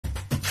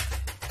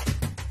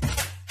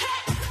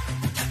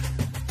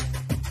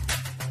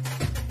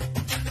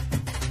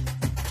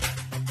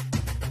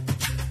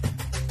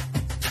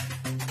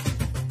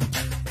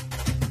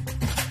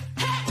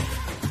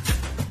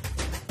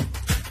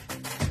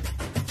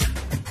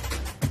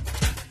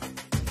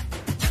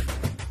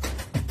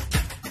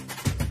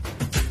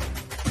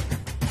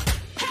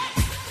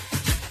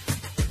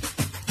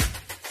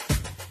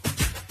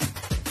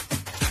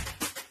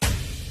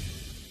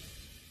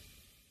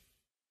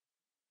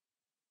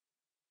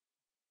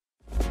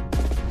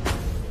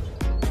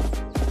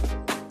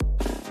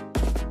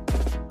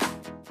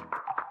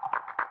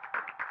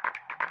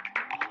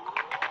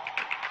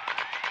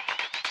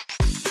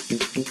Tēnā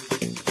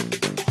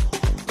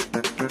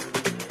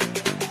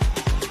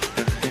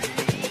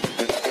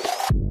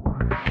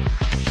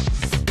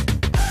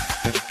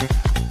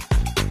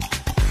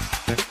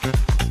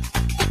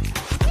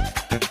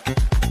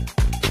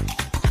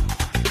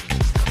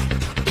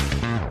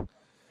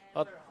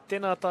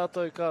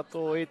tātou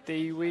katoa e te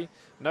iwi,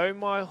 nau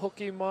mai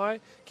hoki mai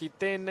ki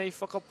tēnei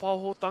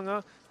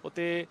whakapahotanga o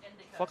te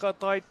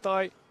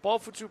whakataitai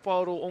pāwhutu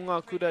paoro o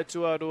ngā kura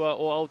tuarua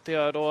o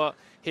Aotearoa.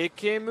 He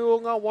kēmu o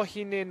ngā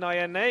wahine nai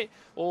anei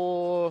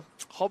o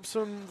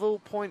Hobsonville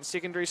Point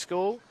Secondary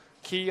School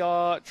ki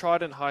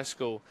Trident High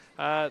School.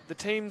 The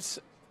team's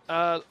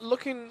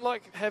looking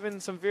like having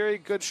some very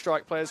good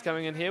strike players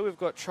coming in here. We've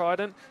got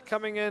Trident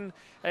coming in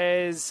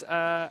as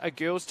a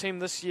girls team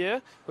this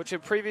year, which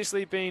have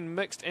previously been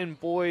mixed in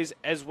boys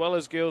as well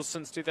as girls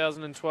since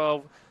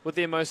 2012, with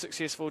their most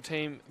successful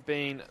team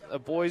being a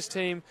boys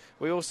team.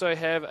 We also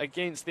have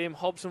against them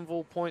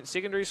Hobsonville Point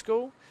Secondary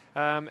School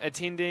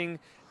attending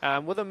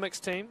with a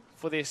mixed team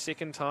for their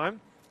second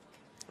time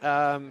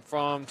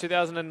from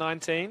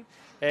 2019.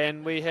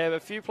 And we have a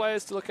few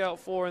players to look out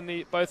for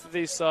in both of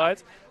these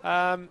sides.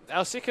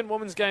 Our second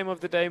women's game of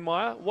the day,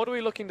 Maya, what are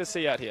we looking to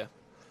see out here?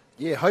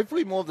 Yeah,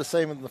 hopefully more of the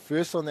same than the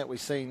first one that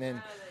we've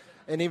seen.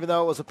 And even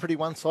though it was a pretty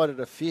one-sided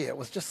affair, it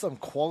was just some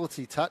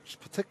quality touch,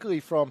 particularly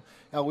from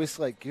our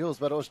Westlake girls.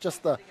 But it was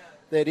just that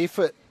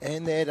effort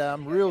and that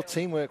real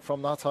teamwork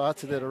from Ngā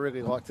Taiata that I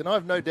really liked. And I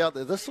have no doubt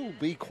that this will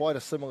be quite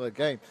a similar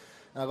game.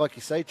 Like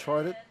you say,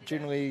 Trident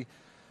generally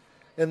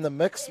in the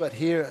mix, but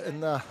here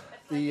in the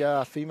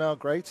female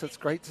grades, so it's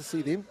great to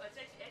see them.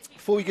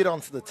 Before we get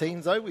on to the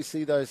teams, though, we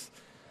see those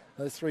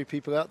three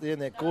people out there in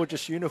that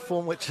gorgeous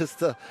uniform, which is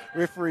the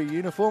referee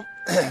uniform.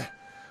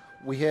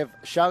 We have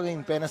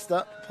Charlene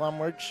Bannister,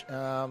 Plumridge.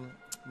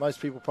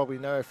 Most people probably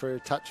know her for her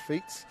touch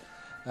feats.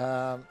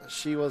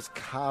 She was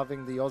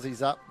carving the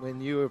Aussies up when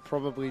you were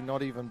probably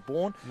not even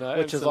born,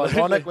 which is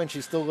ironic when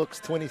she still looks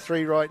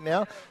 23 right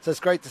now. So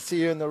it's great to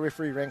see her in the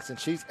referee ranks, and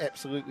she's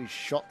absolutely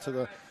shot to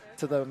the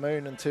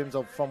moon in terms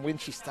of from when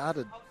she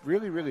started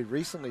really, really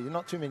recently,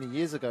 not too many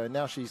years ago, and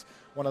now she's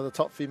one of the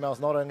top females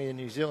not only in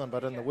New Zealand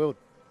but in the world.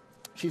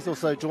 She's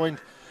also joined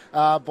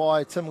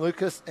by Tim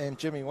Lucas and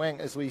Jimmy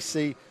Wang as we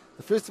see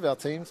the first of our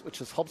teams,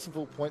 which is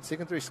Hobsonville Point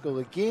Secondary School.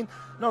 Again,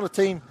 not a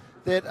team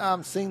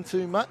that seen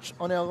too much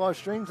on our live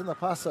streams in the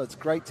past, so it's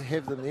great to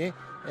have them there.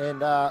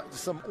 And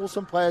some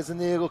awesome players in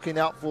there looking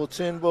out for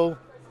Turnbull,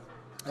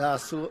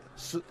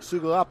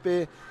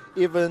 Sugalape,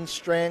 Evans,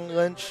 Strang,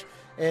 Lynch.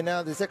 And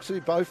there's actually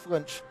both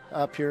Lynch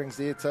pairings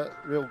there to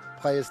real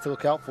players to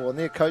look out for. And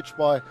they're coached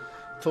by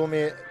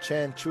Tome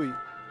Chan Chui.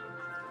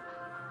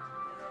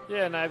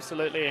 Yeah, no,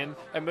 absolutely. And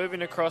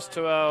moving across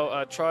to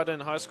our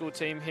Trident High School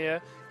team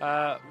here,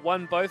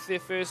 won both their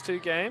first two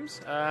games,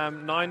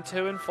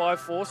 9-2 and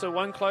 5-4, so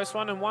one close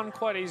one and one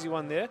quite easy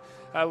one there.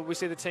 We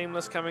see the team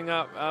list coming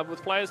up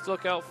with players to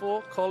look out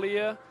for: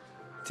 Collier,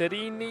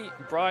 Terini,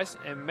 Bryce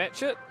and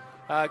Matchett,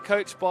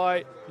 coached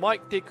by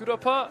Mike Te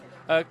Kurapa.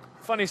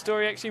 Funny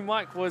story, actually,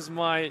 Mike was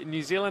my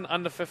New Zealand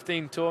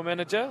under-15 tour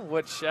manager,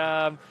 which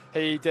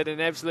he did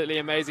an absolutely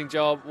amazing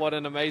job. What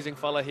an amazing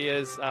fella he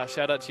is.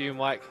 Shout out to you,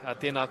 Mike.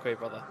 Tēnā koe,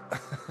 brother.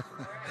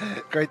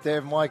 Great to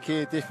have Mike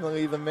here.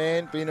 Definitely the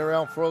man. Been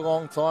around for a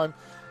long time.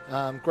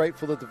 Great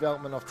for the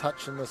development of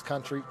touch in this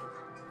country.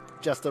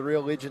 Just a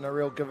real legend, a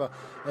real giver.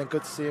 And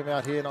good to see him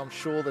out here. And I'm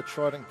sure the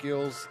Trident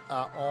girls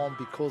are on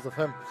because of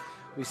him.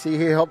 We see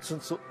here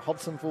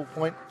Hobsonville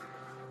Point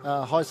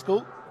High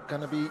School going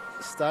to be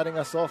starting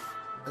us off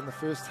in the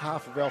first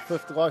half of our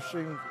fifth live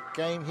stream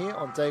game here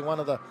on day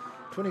one of the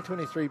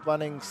 2023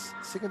 Bunnings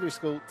Secondary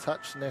School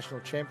Touch National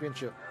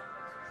Championship.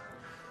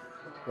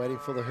 Waiting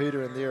for the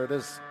hooter, and there it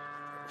is.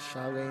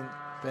 Charlene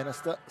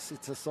Bannister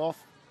sets us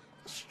off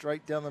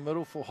straight down the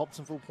middle for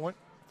Hobsonville Point.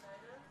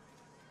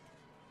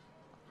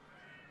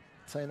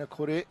 Taina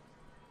Kore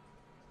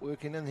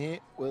working in here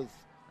with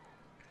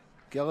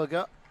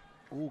Gallagher.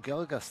 Oh,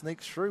 Gallagher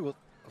sneaks through.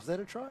 Was that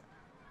a try?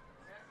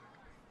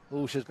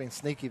 Oh, she's been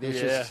sneaky there.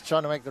 Yeah. She's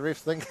trying to make the refs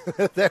think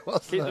that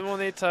was. Keep them on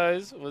their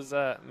toes was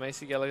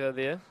Macy Gallagher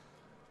there.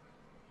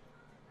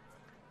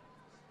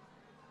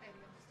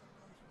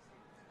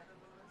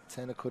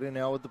 Taina Kore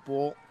now with the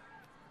ball.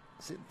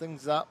 Setting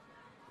things up.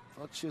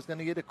 Thought she was going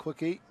to get a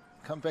quickie.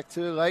 Come back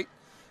to her late.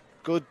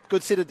 Good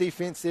set of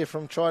defence there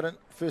from Trident.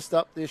 First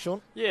up there,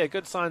 Sean. Yeah,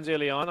 good signs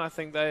early on. I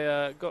think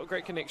they got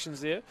great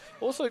connections there.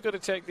 Also good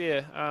attack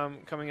there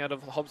coming out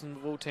of the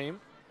Hobsonville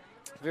team.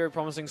 Very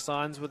promising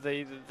signs with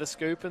the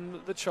scoop and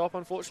the chop.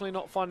 Unfortunately,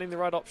 not finding the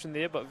right option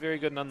there, but very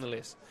good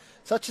nonetheless.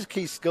 Such a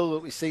key skill that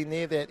we've seen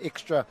there, that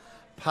extra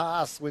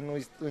pass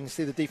when you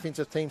see the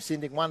defensive team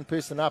sending one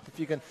person up. If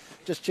you can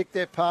just check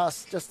that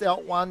pass, just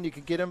out one, you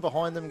can get in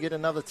behind them, get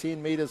another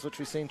 10 metres, which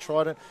we've seen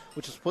Trident,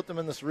 which has put them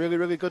in this really,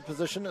 really good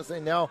position as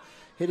they're now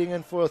heading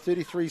in for a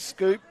 33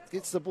 scoop.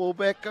 Gets the ball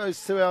back,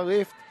 goes to our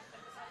left.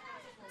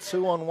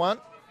 2-on-1.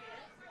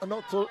 I'm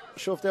not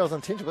sure if that was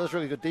intentional, but it was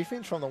really good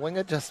defence from the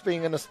winger, just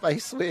being in a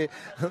space where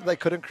they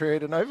couldn't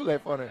create an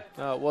overlap on her.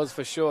 It was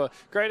for sure.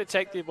 Great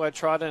attack there by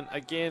Trident.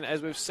 Again,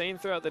 as we've seen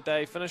throughout the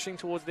day, finishing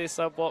towards their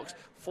sub-box,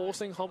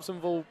 forcing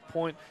Hobsonville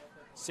Point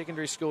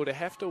Secondary School to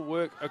have to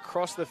work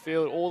across the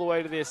field all the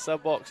way to their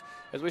sub-box.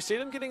 As we see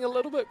them getting a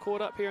little bit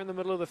caught up here in the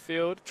middle of the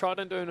field,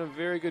 Trident doing a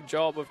very good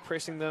job of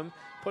pressing them,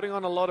 putting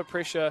on a lot of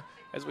pressure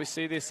as we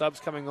see their subs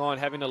coming on,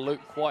 having to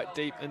loop quite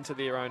deep into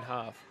their own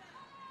half.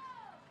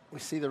 We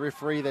see the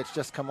referee that's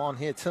just come on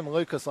here, Tim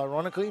Lucas,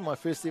 ironically. My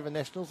first ever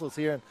Nationals was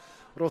here in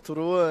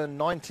Rotorua in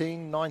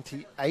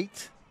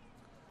 1998.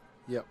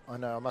 Yep, I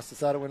know, I must have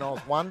started when I was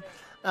 1.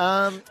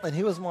 And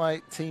he was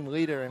my team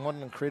leader, and what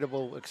an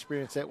incredible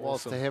experience that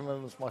was to have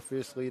him as my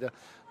first leader.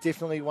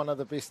 Definitely one of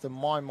the best, in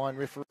my mind,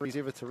 referees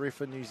ever to ref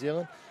in New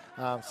Zealand.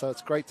 So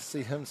it's great to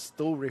see him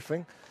still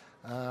reffing.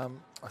 I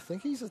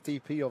think he's a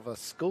DP of a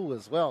school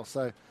as well,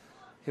 so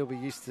he'll be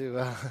used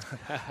to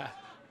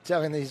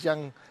telling these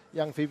young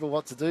people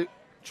what to do.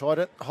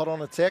 Trident, hot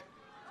on attack.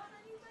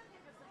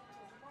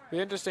 Be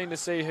interesting to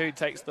see who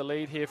takes the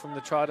lead here from the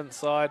Trident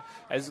side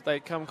as they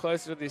come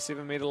closer to their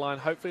 7-metre line,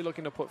 hopefully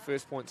looking to put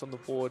first points on the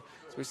board.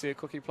 So we see a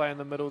cookie play in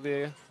the middle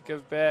there,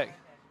 give back.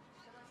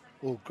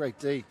 Oh, great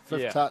D,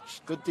 fifth touch.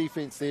 Good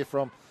defence there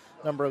from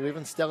number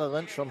 11, Stella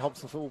Lynch from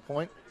Hobsonville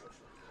Point.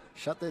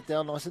 Shut that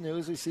down nice and early,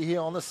 as we see here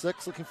on the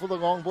 6, looking for the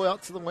long boy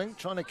out to the wing,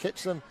 trying to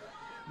catch them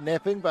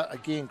napping, but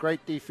again,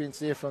 great defence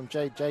there from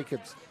Jade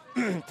Jacobs.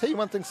 Tell you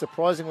one thing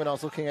surprising when I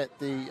was looking at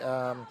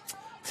the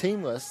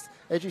team list,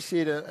 as you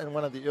said in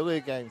one of the earlier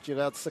games, you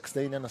allowed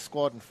 16 in a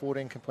squad and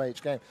 14 can play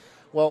each game.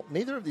 Well,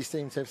 neither of these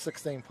teams have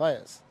 16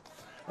 players.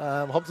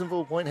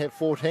 Hobsonville Point have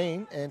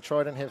 14 and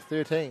Trident have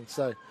 13,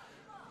 so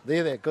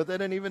they're good. They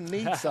don't even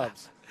need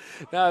subs.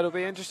 No, it'll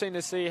be interesting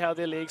to see how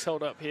their legs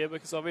hold up here,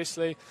 because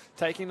obviously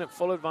taking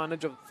full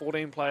advantage of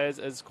 14 players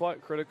is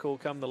quite critical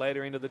come the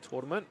later end of the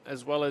tournament,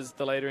 as well as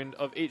the later end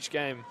of each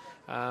game.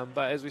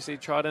 But as we see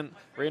Trident,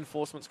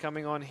 reinforcements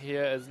coming on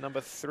here as number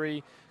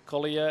 3,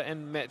 Collier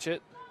and Matchett.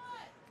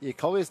 Yeah,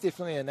 Collier's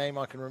definitely a name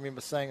I can remember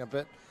saying a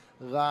bit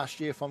last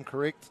year, if I'm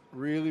correct.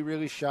 Really,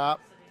 really sharp.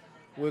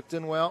 Worked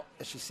in well.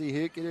 As you see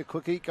here, get her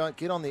quickie,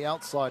 get on the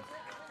outside.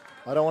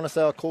 I don't want to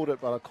say I called it,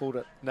 but I called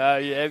it. No,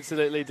 you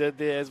absolutely did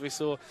there, as we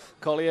saw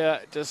Collier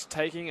just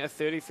taking a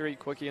 33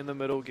 quickie in the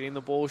middle, getting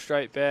the ball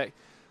straight back.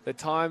 The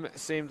time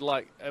seemed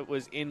like it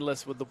was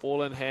endless with the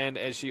ball in hand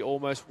as she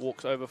almost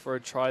walks over for a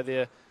try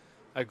there.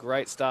 A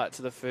great start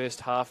to the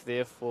first half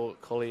there for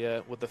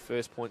Collier with the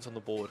first points on the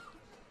board.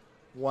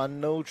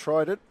 1-0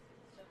 Trident.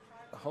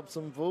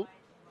 Hobsonville.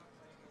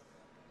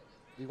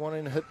 You want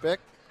in a hit back.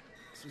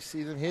 As we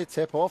see them here,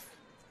 tap off.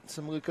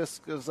 Tim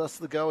Lucas gives us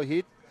the go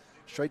ahead.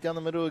 Straight down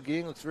the middle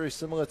again. Looks very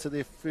similar to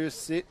their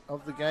first set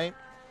of the game.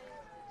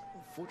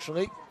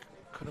 Unfortunately,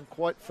 couldn't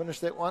quite finish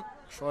that one.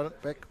 Trident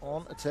back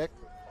on attack.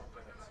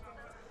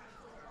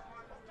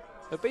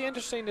 It'll be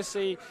interesting to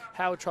see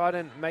how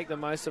Trident make the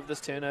most of this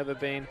turnover,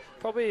 being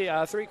probably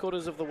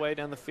 3/4 of the way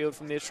down the field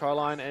from their try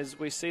line, as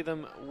we see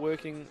them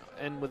working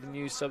in with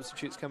new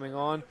substitutes coming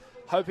on,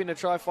 hoping to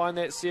try find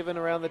that 7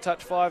 around the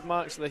touch 5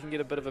 mark so they can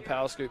get a bit of a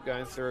power scoop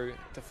going through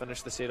to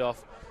finish the set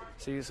off.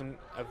 See some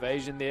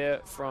evasion there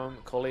from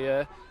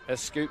Collier. A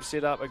scoop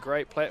set up, a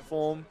great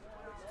platform.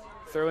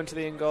 Through into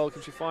the end goal.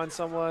 Can she find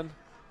someone?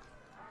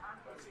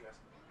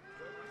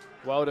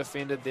 Well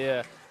defended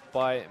there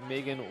by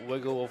Megan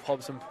Wiggle of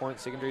Hobson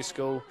Point Secondary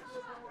School.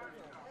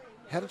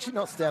 How did she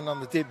not stand on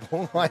the dead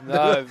ball line?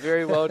 No,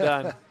 very well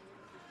done.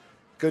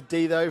 Good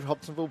D though,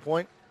 Hobsonville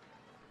Point.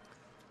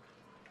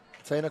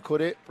 Tina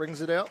Cordet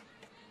brings it out.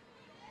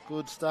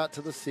 Good start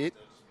to the set.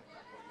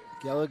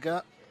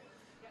 Gallagher.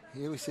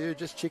 Here we see her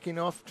just checking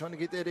off, trying to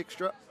get that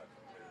extra.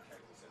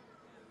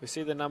 We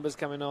see the numbers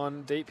coming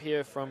on deep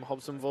here from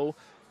Hobsonville.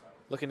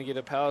 Looking to get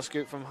a power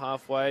scoop from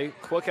halfway.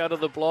 Quick out of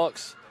the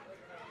blocks.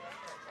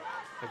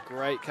 A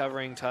great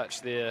covering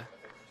touch there.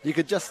 You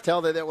could just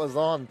tell that was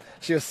on.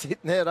 She was setting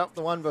that up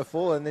the one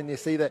before, and then you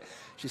see that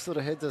she sort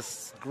of had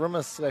this grim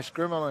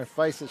on her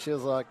face, and she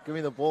was like, give me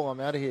the ball, I'm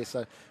out of here.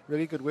 So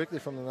really good work there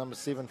from the number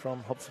 7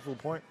 from Hobsonville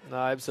Point. No,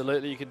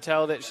 absolutely. You can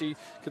tell that she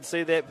could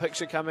see that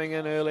picture coming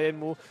in early,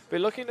 and we'll be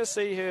looking to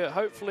see her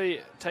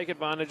hopefully take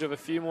advantage of a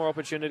few more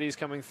opportunities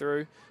coming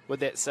through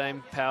with that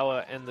same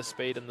power and the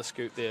speed and the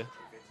scoop there.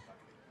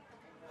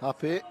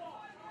 Hape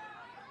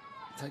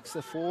takes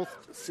the 4th,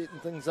 setting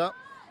things up.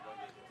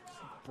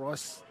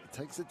 Bryce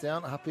takes it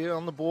down, up here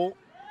on the ball.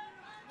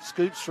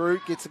 Scoops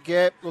through, gets a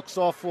gap, looks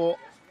off for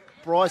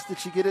Bryce. Did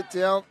she get it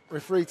down?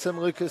 Referee Tim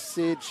Lucas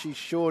said she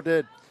sure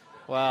did.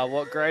 Wow,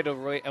 what great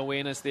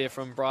awareness there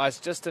from Bryce.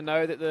 Just to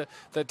know that the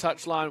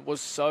touchline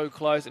was so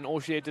close and all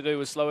she had to do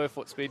was slow her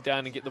foot speed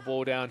down and get the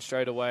ball down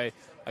straight away.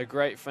 A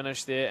great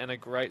finish there and a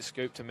great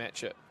scoop to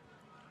match it.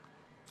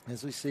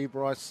 As we see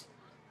Bryce,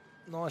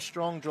 nice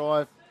strong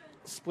drive,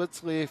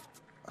 splits left.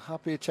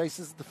 Hape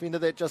chases the defender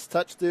that just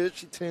touched her.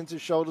 She turns her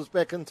shoulders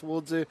back in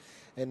towards her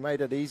and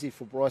made it easy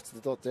for Bryce to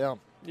dot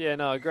down. Yeah,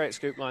 no, a great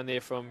scoop line there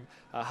from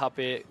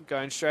Hape,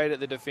 going straight at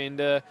the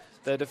defender.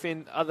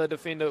 The other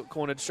defender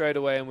cornered straight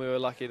away, and we were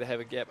lucky to have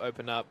a gap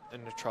open up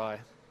and a try.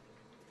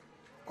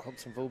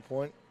 Hobsonville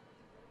point.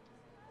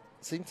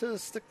 Seem to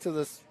stick to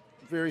this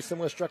very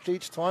similar structure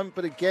each time.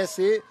 Bit of gas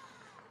here.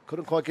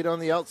 Couldn't quite get on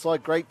the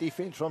outside. Great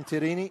defence from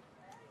Terini.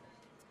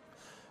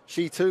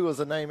 She too was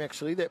a name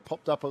actually that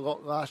popped up a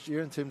lot last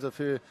year in terms of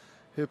her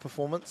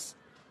performance.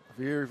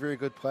 Very, very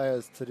good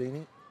players,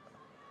 Terini.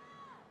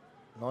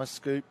 Nice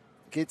scoop.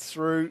 Gets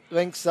through,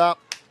 links up.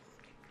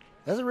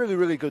 That's a really,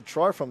 really good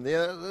try from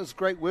there. That was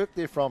great work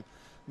there from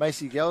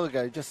Macy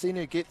Gallagher. Just seen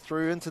her get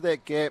through into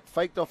that gap,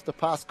 faked off the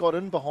pass, got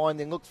in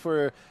behind, then looked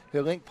for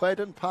her link play.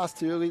 Didn't pass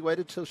too early,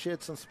 waited till she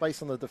had some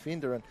space on the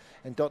defender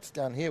and dots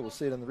down here. We'll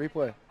see it in the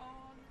replay.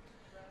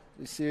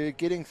 We see her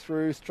getting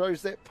through,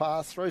 throws that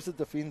pass, throws the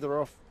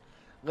defender off,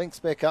 links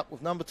back up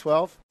with number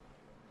 12.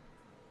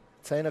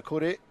 Tana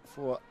Kore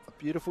for a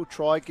beautiful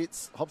try,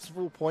 gets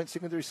Hobsonville Point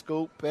Secondary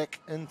School back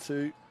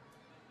into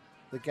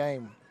the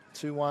game.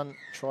 2-1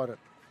 Trident.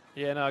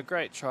 Yeah, no, a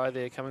great try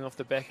there coming off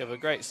the back of a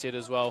great set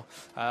as well.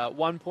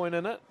 1 point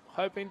in it,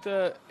 hoping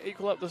to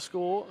equal up the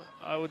score.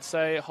 I would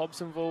say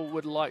Hobsonville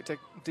would like to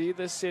D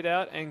this set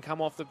out and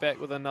come off the back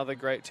with another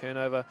great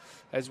turnover,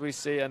 as we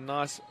see a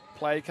nice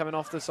play coming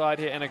off the side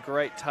here and a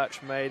great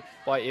touch made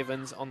by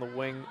Evans on the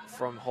wing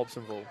from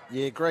Hobsonville.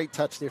 Yeah, great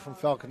touch there from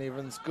Falcon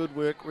Evans. Good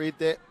work, read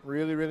that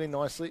really, really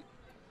nicely.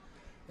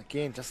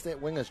 Again, just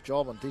that winger's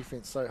job on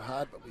defence so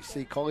hard, but we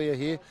see Collier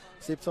here,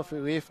 steps off her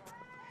left.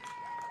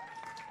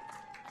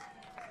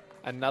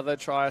 Another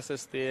try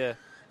assist there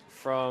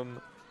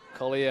from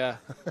Collier.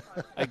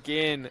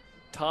 Again,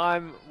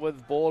 time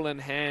with ball in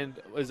hand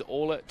was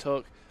all it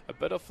took. A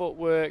bit of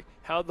footwork,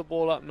 held the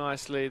ball up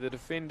nicely. The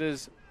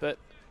defenders bit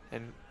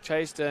and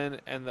chased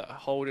in, and the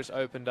hole just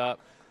opened up.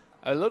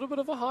 A little bit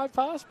of a high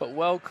pass, but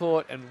well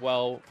caught and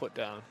well put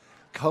down.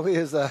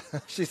 Collier's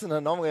she's an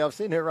anomaly. I've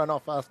seen her run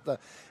off after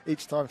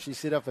each time she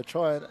set up a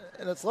try,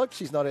 and it's like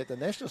she's not at the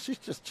Nationals. She's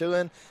just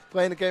chilling,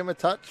 playing a game of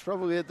touch,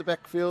 probably at the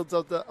backfields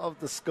of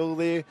the school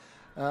there.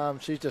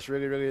 She's just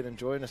really, really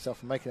enjoying herself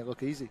and making it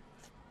look easy.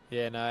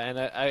 Yeah, no, and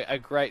a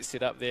great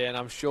setup there, and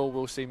I'm sure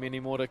we'll see many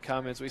more to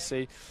come as we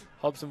see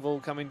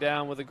Hobsonville coming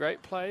down with a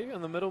great play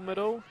in the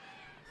middle.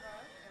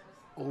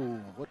 Oh,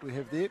 what do we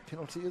have there?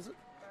 Penalty, is it?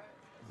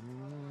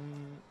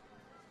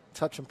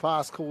 Touch and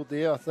pass called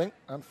there, I think,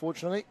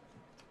 unfortunately.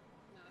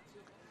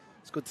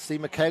 It's good to see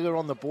Michaela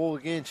on the ball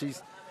again.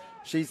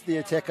 She's the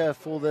attacker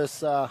for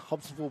this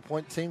Hobsonville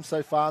Point team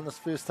so far in this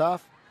first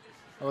half.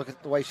 I look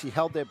at the way she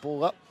held that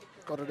ball up,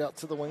 got it out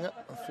to the winger.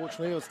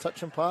 Unfortunately, it was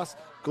touch and pass.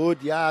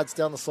 Good yards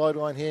down the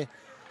sideline here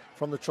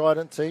from the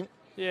Trident team.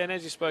 Yeah, and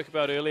as you spoke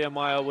about earlier,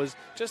 Maya, was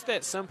just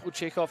that simple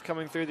check-off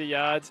coming through the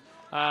yards.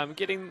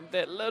 Getting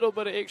that little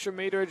bit of extra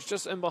meterage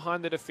just in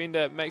behind the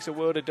defender makes a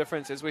world of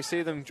difference as we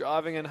see them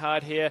driving in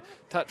hard here.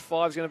 Touch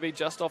 5 is going to be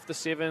just off the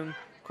 7.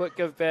 Quick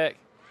give back.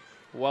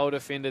 Well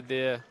defended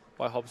there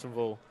by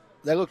Hobsonville.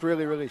 They look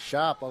really, really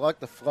sharp. I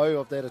like the flow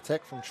of that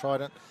attack from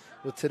Trident,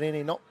 with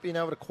Terini not being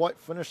able to quite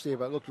finish there,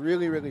 but it looked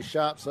really, really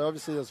sharp. So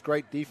obviously there's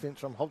great defence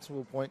from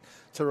Hobsonville Point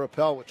to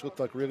repel, which looked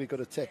like really good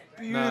attack.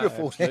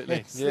 Beautiful. No,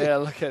 absolutely. Yeah,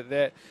 look at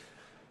that.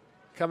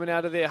 Coming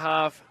out of their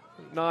half,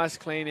 nice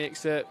clean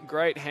exit,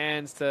 great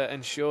hands to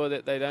ensure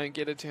that they don't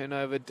get a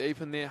turnover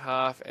deep in their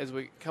half as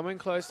we coming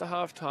close to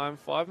half time.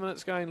 5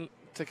 minutes going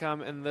to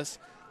come in this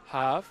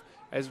half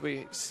as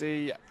we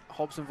see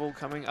Hobsonville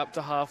coming up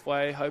to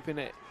halfway, hoping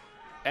to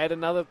add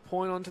another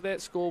point onto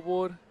that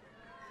scoreboard,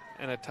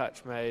 and a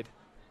touch made.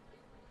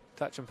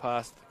 Touch and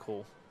pass the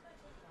call.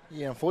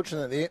 Yeah,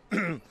 unfortunately,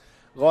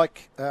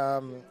 like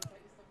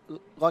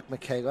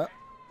Michaela,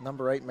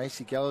 number 8,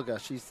 Macy Gallagher,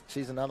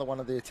 she's another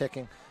one of the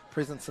attacking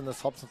presence in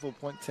this Hobsonville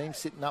Point team,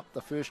 setting up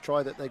the first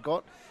try that they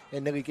got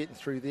and nearly getting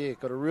through there.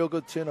 Got a real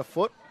good turn of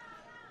foot.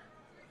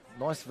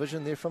 Nice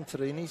vision there from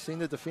Terini. Seen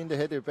the defender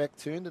had her back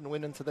turned and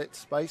went into that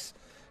space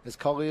as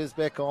Collier's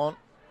back on.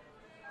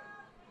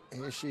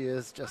 Here she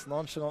is, just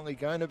nonchalantly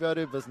going about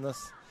her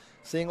business,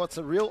 seeing what's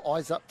a real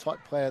eyes-up type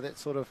player, that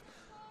sort of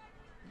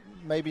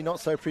maybe not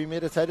so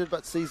premeditated,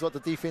 but sees what the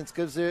defence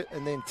gives her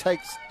and then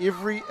takes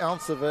every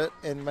ounce of it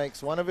and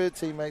makes one of her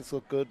teammates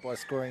look good by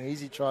scoring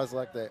easy tries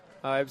like that.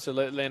 Oh,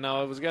 absolutely. And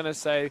I was going to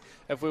say,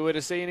 if we were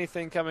to see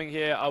anything coming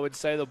here, I would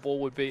say the ball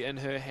would be in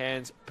her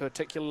hands,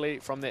 particularly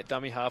from that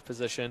dummy half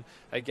position.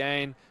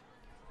 Again,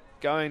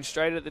 going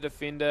straight at the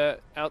defender,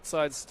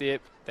 outside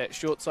step, that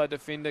short side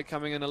defender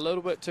coming in a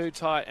little bit too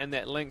tight, and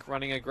that link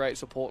running a great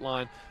support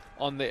line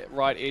on the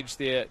right edge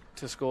there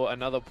to score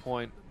another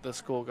point. The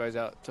score goes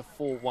out to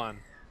 4-1.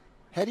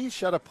 How do you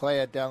shut a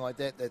player down like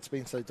that that's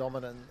been so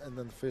dominant in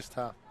the first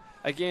half?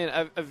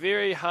 Again, a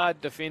very hard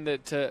defender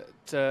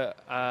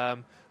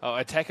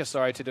attacker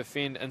to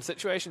defend in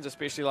situations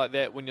especially like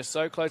that when you're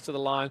so close to the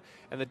line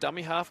and the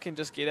dummy half can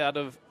just get out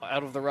of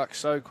the ruck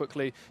so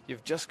quickly.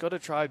 You've just got to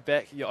try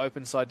back your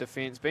open side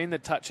defence. Being the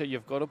toucher,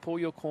 you've got to pull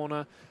your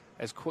corner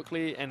as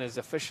quickly and as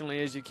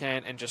efficiently as you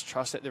can and just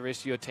trust that the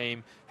rest of your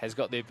team has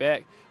got their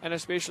back. And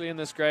especially in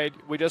this grade,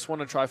 we just want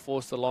to try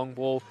force the long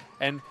ball.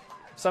 And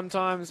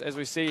sometimes, as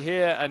we see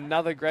here,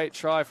 another great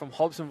try from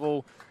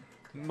Hobsonville.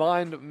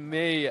 Mind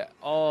me,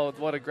 oh,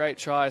 what a great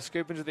try.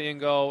 Scoop into the end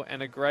goal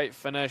and a great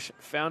finish.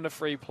 Found a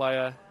free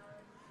player.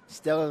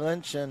 Stella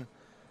Lynch and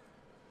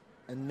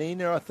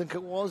Nina, I think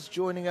it was,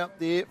 joining up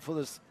there for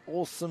this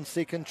awesome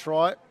second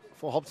try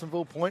for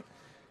Hobsonville Point.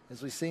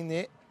 As we've seen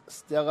there,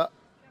 Stella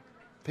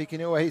peeking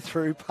her way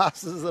through,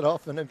 passes it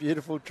off, and a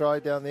beautiful try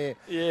down there.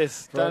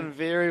 Yes, done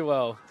very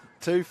well.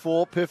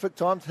 2-4, perfect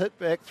time to hit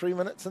back, 3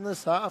 minutes in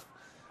this half.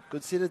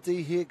 Good set of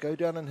D here, go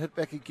down and hit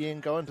back again,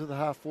 go into the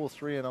half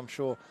 4-3, and I'm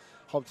sure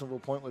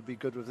Hobsonville Point would be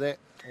good with that.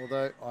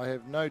 Although I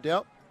have no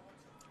doubt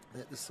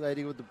that this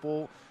lady with the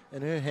ball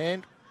in her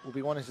hand will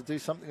be wanting to do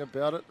something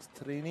about it. It's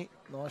Tarini,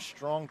 nice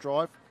strong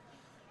drive.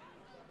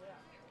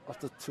 Off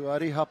to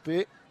Tuari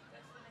Hape,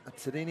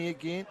 Tarini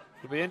again.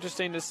 It'll be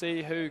interesting to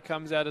see who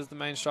comes out as the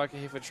main striker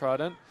here for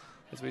Trident.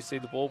 As we see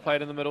the ball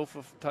played in the middle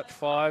for touch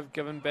 5,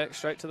 given back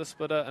straight to the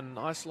splitter. A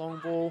nice long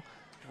ball,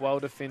 well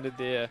defended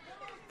there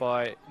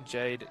by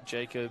Jade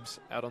Jacobs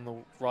out on the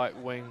right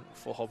wing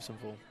for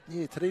Hobsonville.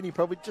 Yeah, Tarini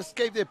probably just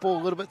gave that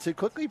ball a little bit too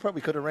quickly.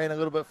 Probably could have ran a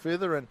little bit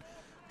further and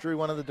drew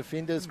one of the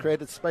defenders,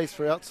 created space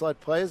for outside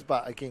players.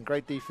 But again,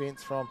 great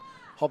defence from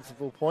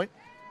Hobsonville Point.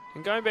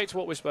 And going back to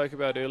what we spoke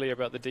about earlier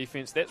about the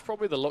defence, that's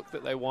probably the look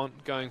that they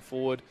want going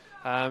forward,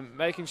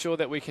 making sure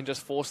that we can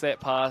just force that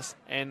pass,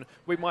 and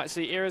we might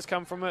see errors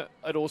come from it.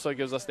 It also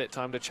gives us that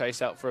time to chase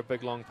out for a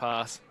big long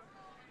pass.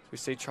 We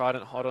see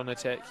Trident hot on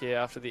attack here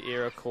after the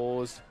error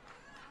caused.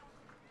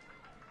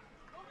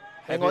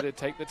 Happy to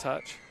take the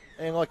touch.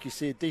 And like you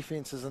said,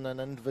 defence isn't an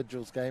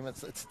individual's game,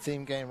 it's a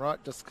team game, right?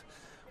 Just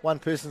one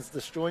person's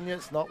destroying you,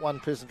 it's not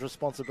one person's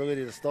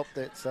responsibility to stop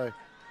that, so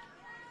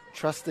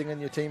trusting in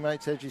your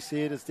teammates, as you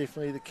said, is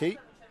definitely the key.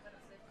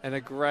 And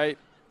a great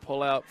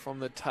pull out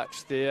from the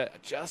touch there,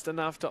 just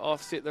enough to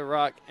offset the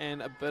ruck,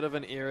 and a bit of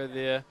an error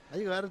there. Are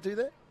you allowed to do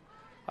that?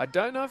 I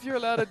don't know if you're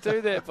allowed to do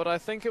that, but I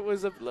think it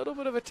was a little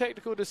bit of a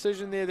tactical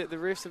decision there that the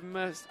refs have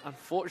missed.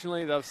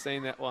 Unfortunately, they've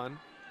seen that one,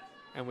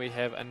 and we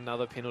have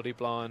another penalty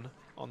blown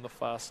on the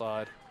far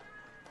side.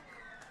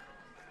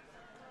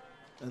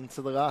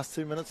 Into the last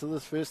 2 minutes of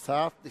this first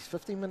half. These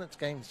 15 minutes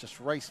games just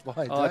race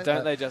by,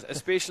 don't they just?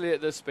 Especially at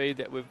the speed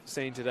that we've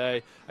seen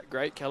today. A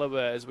great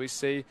calibre as we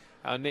see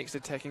our next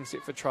attacking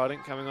set for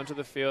Trident coming onto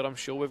the field. I'm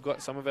sure we've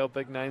got some of our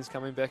big names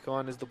coming back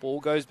on as the ball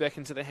goes back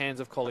into the hands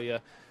of Collier.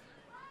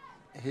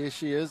 Here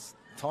she is.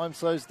 Time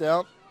slows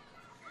down.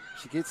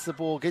 She gets the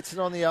ball, gets it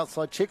on the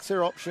outside, checks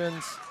her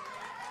options.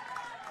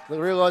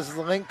 Realises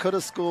the link could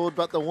have scored,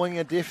 but the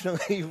winger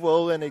definitely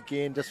will. And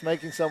again, just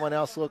making someone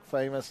else look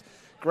famous.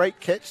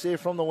 Great catch there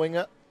from the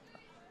winger.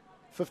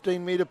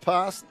 15-metre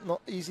pass,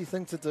 not easy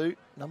thing to do.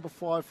 Number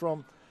 5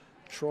 from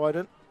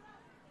Trident.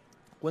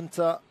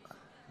 Winter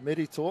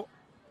Merito.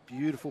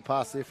 Beautiful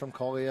pass there from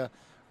Collier.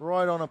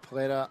 Right on a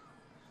platter.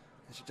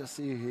 As you just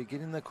see her here,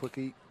 getting the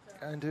quickie.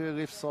 Going to her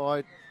left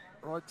side.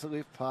 Right to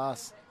left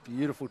pass.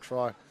 Beautiful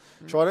try.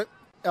 Trident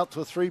out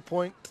to a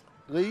 3-point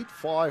lead.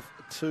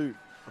 5-2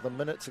 with a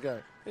minute to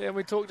go. Yeah, and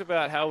we talked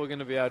about how we're going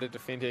to be able to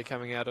defend here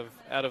coming out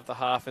of the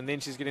half, and then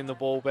she's getting the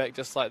ball back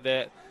just like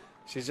that.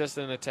 She's just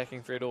an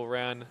attacking threat all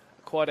round.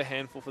 Quite a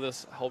handful for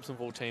this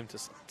Hobsonville team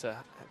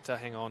to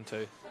hang on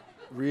to.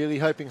 Really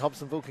hoping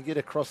Hobsonville can get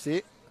across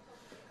there.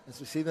 As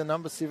we see the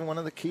number 7, one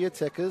of the key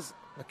attackers,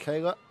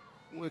 Michaela,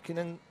 working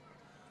in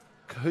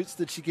cahoots.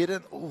 Did she get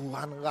in? Oh,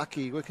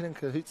 unlucky. Working in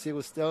cahoots here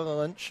with Stella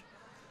Lynch.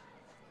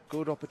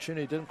 Good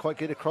opportunity. Didn't quite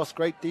get across.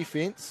 Great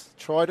defence.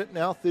 Tried it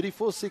now.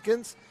 34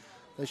 seconds.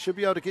 They should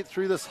be able to get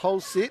through this whole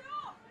set.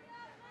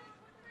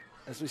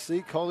 As we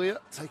see Collier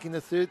taking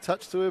the third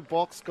touch to her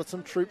box. Got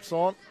some troops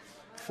on.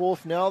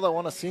 4th now. They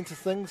want to centre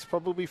things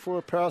probably for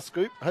a power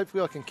scoop.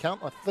 Hopefully I can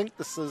count. I think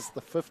this is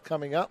the 5th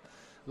coming up.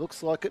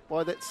 Looks like it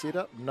by that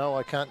setup. No,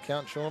 I can't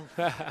count, Sean.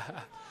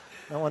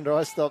 No wonder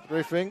I stopped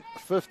refereeing.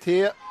 5th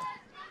here.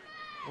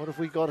 What have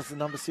we got as the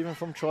number 7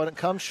 from Trident?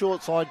 Comes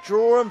short side.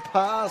 Draw and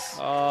pass.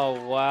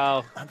 Oh,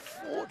 wow.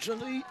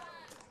 Unfortunately,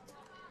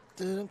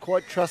 didn't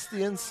quite trust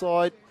the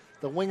inside.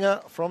 The winger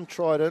from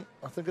Trident,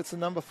 I think it's the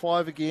number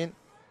 5 again.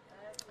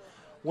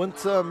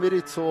 Winter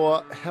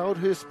Meritor held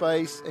her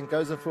space and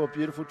goes in for a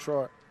beautiful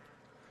try.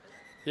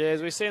 Yeah,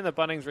 as we see in the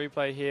Bunnings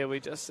replay here, we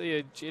just see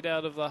a jet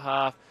out of the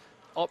half.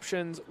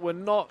 Options were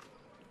not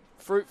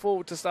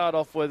fruitful to start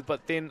off with,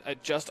 but then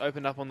it just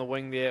opened up on the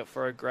wing there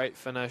for a great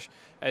finish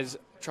as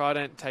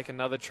Trident take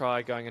another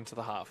try going into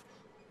the half.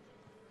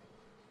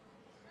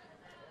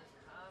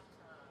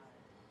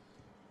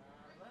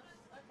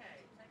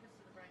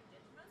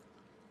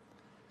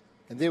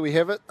 And there we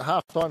have it, the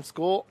halftime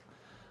score.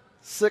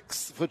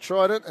 6 for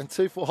Trident and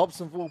 2 for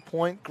Hobsonville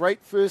Point.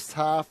 Great first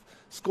half.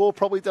 Score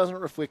probably doesn't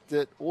reflect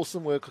it.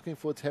 Awesome work. Looking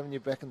forward to having you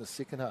back in the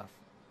second half.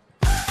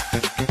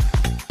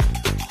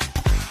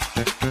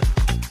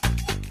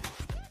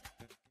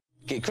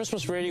 Get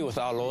Christmas ready with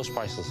our lowest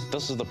prices.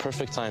 This is the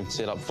perfect time to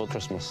set up for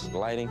Christmas.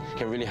 Lighting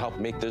can really help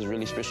make those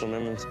really special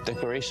moments.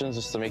 Decorations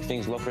just to make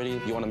things look pretty.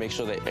 You want to make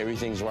sure that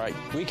everything's right.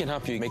 We can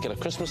help you make it a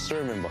Christmas to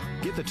remember.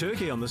 Get the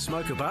turkey on the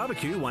smoker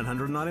barbecue,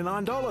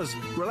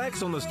 $199.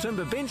 Relax on this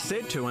timber bench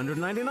set,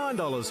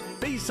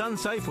 $299. Be sun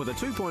safe with a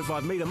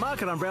 2.5 metre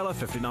market umbrella,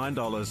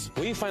 $59.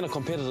 Where you find a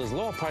competitor's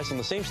lower price on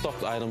the same stock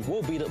item,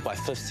 we'll beat it by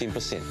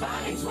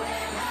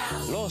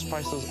 15%. Lowest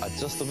prices are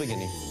just the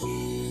beginning.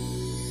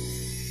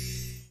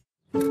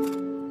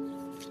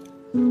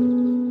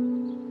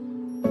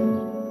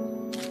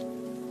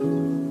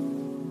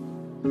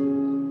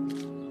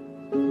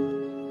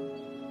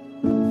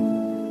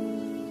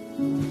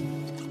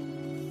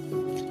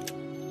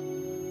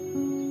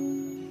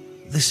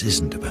 This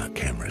isn't about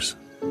cameras.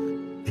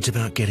 It's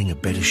about getting a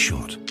better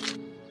shot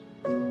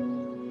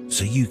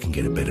so you can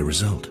get a better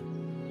result.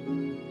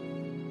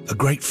 A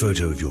great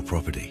photo of your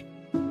property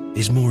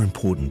is more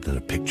important than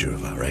a picture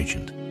of our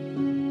agent.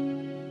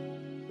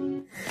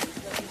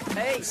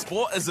 Hey,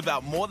 sport is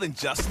about more than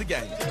just the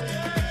game.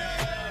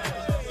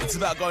 It's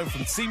about going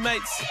from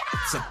teammates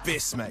to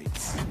best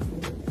mates.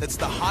 It's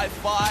the high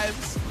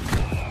fives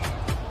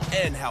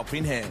and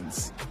helping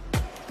hands.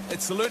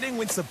 It's learning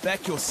when to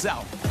back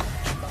yourself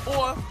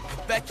or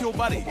back your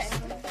buddies.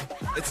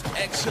 It's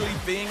actually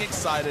being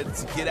excited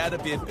to get out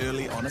of bed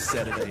early on a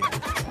Saturday.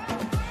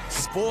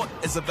 Sport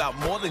is about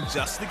more than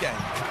just the game.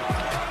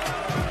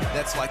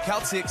 That's why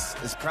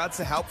Caltex is proud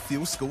to help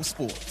fuel school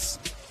sports.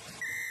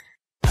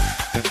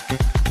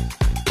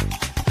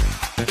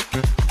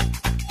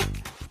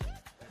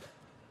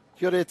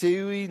 Kia ora te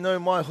iwi, no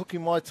mai hoki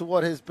mai to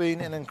what has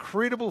been an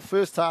incredible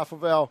first half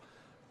of our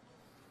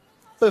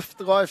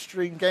 5th live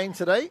stream game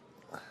today.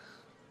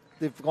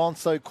 They've gone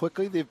so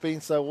quickly, they've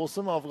been so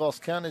awesome. I've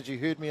lost count, as you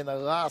heard me in the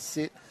last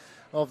set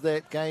of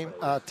that game,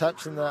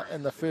 touch in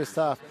the first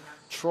half.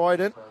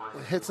 Trident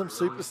had some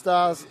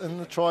superstars in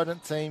the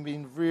Trident team,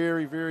 been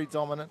very, very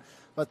dominant.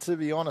 But to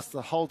be honest,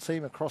 the whole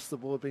team across the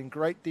board been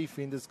great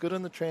defenders, good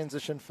in the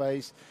transition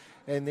phase.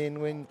 And then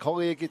when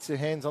Collier gets her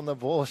hands on the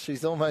ball,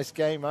 she's almost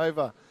game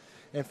over.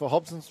 And for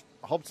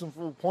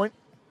Hobsonville Point,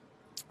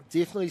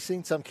 definitely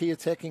seen some key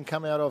attacking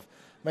come out of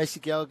Macy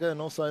Gallagher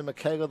and also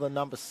Michaela, the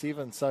number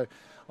 7. So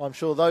I'm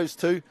sure those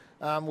two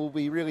will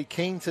be really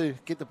keen to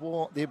get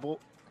their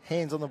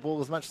hands on the ball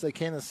as much as they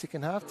can in the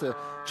second half to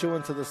chew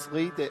into this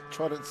lead that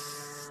Trident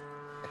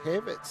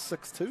have at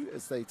 6-2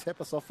 as they tap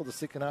us off for the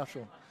second half,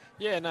 Sean.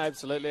 Yeah, no,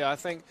 absolutely. I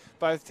think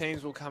both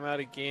teams will come out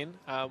again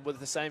with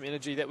the same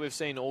energy that we've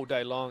seen all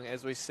day long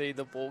as we see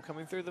the ball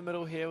coming through the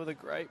middle here with a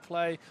great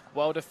play.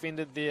 Well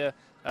defended there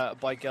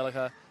by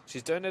Gallagher.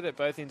 She's doing it at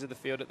both ends of the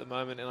field at the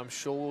moment, and I'm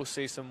sure we'll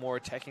see some more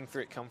attacking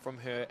threat come from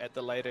her at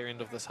the later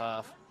end of this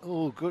half.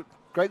 Oh, good.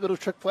 Great little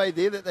trick play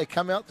there that they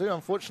come out to.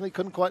 Unfortunately,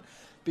 couldn't quite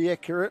be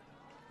accurate.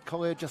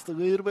 Collier just a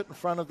little bit in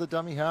front of the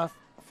dummy half.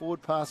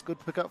 Forward pass, good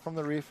pick up from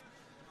the ref.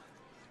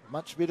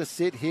 Much better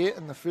set here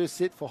in the first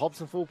set for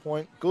Hobsonville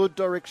Point. Good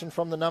direction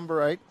from the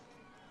number 8.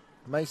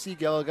 Macy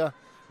Gallagher,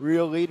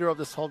 real leader of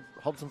this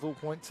Hobsonville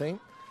Point team.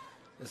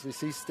 As we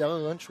see Stella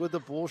Lynch with the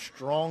ball,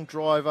 strong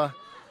driver.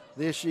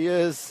 There she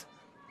is,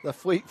 the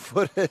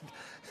fleet-footed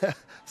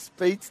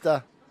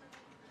speedster.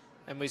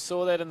 And we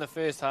saw that in the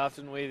first half,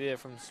 didn't we, there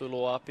from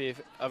Suluapi.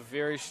 A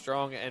very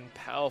strong and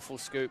powerful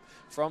scoop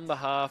from the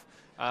half.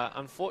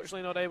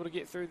 Unfortunately not able to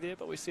get through there,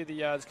 but we see the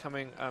yards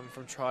coming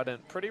from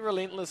Trident. Pretty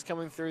relentless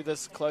coming through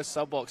this close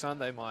sub-box, aren't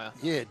they, Maya?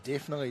 Yeah,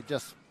 definitely.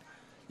 Just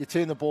you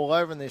turn the ball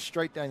over and they're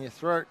straight down your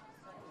throat.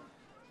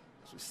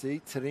 As we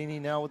see,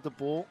 Tarini now with the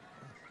ball.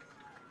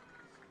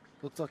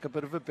 Looks like a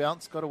bit of a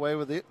bounce, got away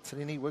with it.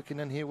 Tarini working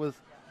in here with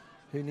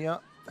Hunia.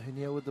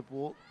 Hunia with the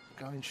ball,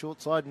 going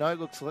short side. No,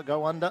 looks like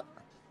go under.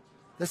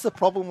 That's the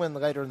problem when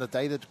later in the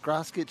day the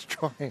grass gets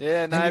dry. Yeah, no,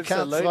 and you absolutely.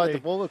 can't slide the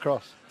ball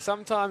across.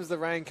 Sometimes the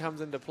rain comes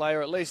into play,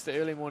 or at least the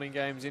early morning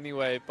games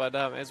anyway. But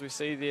as we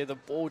see there, the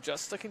ball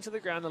just sticking to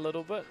the ground a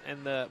little bit,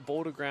 and the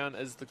ball to ground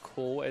is the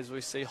call. As we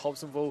see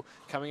Hobsonville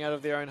coming out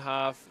of their own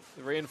half,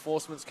 the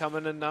reinforcements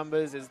coming in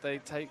numbers as they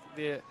take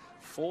their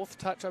 4th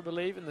touch, I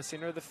believe, in the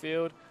centre of the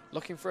field.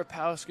 Looking for a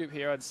power scoop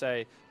here, I'd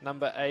say.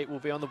 Number 8 will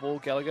be on the ball,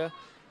 Gallagher.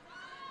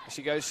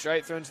 She goes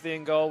straight through into the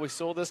end goal. We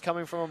saw this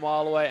coming from a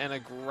mile away, and a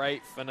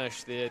great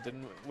finish there,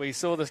 didn't we? We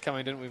saw this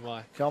coming, didn't we,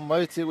 Mai?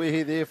 Motu, we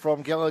hear there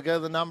from Gallagher,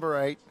 the number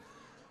 8.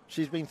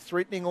 She's been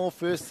threatening all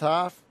first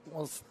half.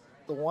 Was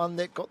the one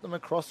that got them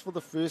across for the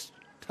first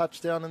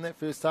touchdown in that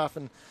first half,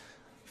 and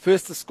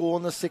first to score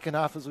in the second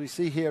half, as we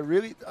see here.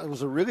 Really, it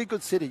was a really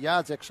good set of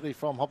yards actually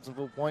from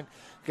Hobsonville Point.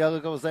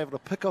 Gallagher was able to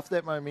pick off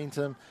that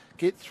momentum,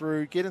 get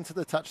through, get into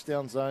the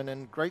touchdown zone,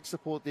 and great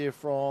support there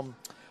from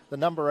the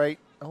number 8.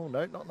 Oh,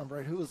 no, not number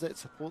 8. Who was that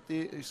support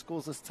there who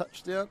scores this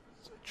touchdown?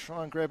 So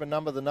try and grab a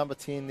number, the number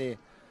 10 there.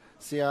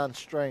 Sian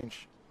Strang.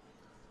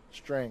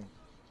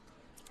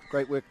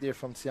 Great work there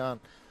from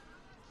Sian.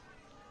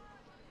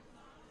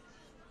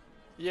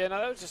 Yeah, no,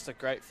 that was just a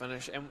great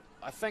finish. And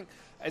I think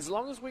as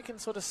long as we can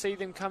sort of see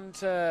them come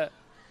to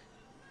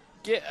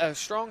get a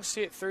strong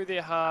set through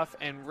their half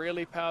and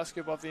really power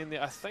scoop off the end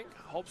there, I think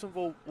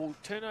Hobsonville will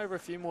turn over a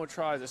few more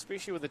tries,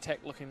 especially with attack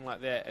looking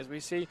like that. As we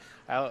see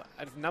our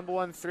number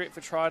 1 threat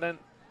for Trident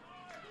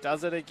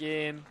does it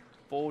again,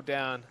 ball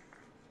down.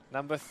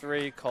 Number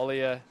 3,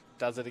 Collier,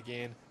 does it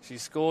again. She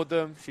scored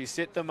them, she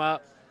set them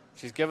up,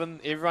 she's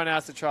given everyone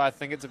else a try. I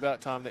think it's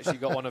about time that she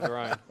got one of her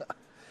own.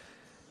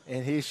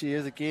 And here she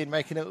is again,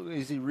 making it look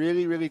easy.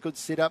 Really, really good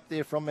setup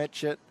there from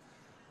Matchett.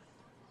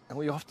 And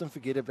we often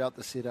forget about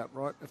the setup,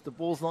 right? If the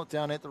ball's not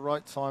down at the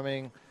right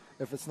timing,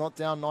 if it's not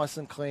down nice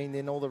and clean,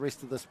 then all the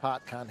rest of this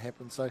part can't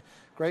happen. So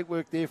great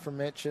work there from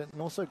Matchett,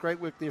 and also great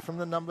work there from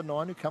the number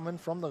 9 who come in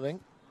from the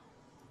link.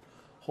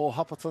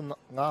 Whakaata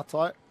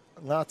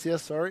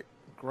Māori,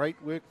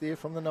 great work there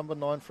from the number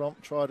 9 from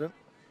Trident.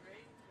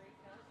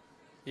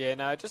 Yeah,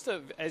 no, just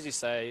as you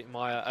say,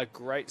 Maya, a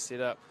great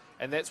setup.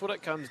 And that's what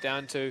it comes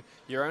down to.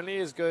 You're only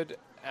as good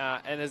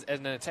as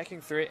an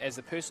attacking threat as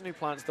the person who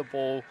plants the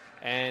ball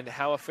and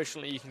how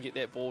efficiently you can get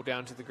that ball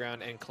down to the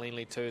ground and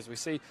cleanly too. As we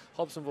see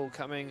Hobsonville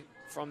coming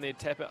from their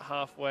tap it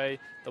halfway,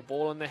 the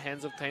ball in the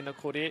hands of Tina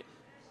Cordet,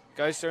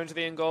 goes through into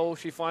the end goal.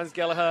 She finds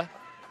Gallagher.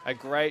 A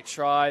great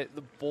try.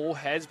 The ball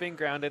has been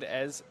grounded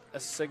as a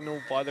signal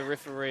by the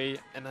referee,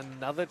 and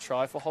another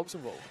try for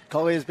Hobsonville.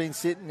 Collier's been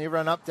setting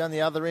everyone up down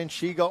the other end.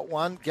 She got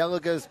one.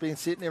 Gallagher's been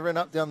setting everyone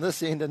up down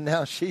this end, and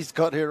now she's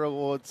got her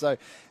reward. So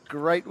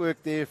great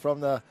work there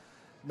from the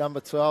number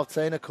 12,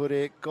 Tina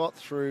Cordet. Got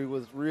through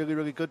with really,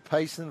 really good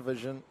pace and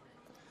vision.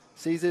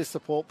 Sees her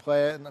support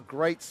player in a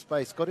great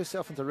space. Got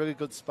herself into really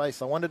good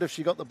space. I wondered if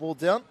she got the ball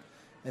down.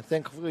 And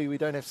thankfully, we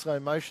don't have slow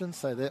motion,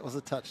 so that was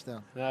a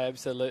touchdown. No,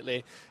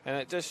 absolutely. And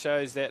it just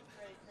shows that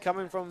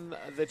coming from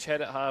the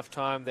chat at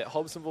halftime, that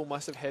Hobsonville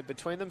must have had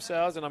between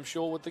themselves, and I'm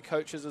sure with the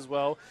coaches as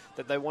well,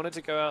 that they wanted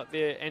to go out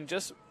there and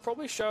just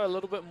probably show a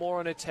little bit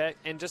more on attack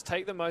and just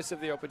take the most of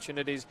the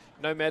opportunities,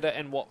 no matter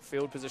in what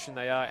field position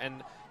they are.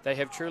 And they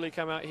have truly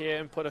come out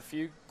here and put a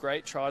few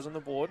great tries on the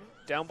board.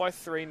 Down by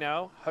 3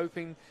 now,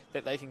 hoping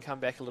that they can come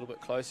back a little bit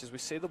closer. As we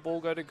see the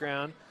ball go to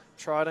ground,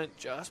 Trident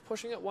just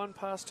pushing it one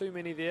pass too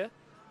many there.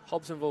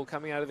 Hobsonville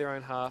coming out of their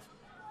own half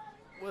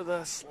with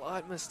a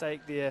slight mistake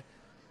there.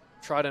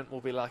 Trident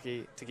will be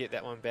lucky to get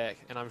that one back,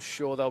 and I'm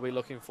sure they'll be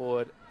looking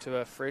forward to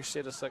a fresh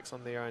set of 6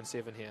 on their own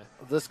 7 here.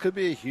 This could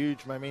be a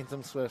huge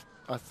momentum swift.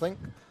 I think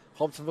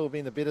Hobsonville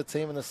being the better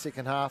team in the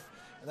second half,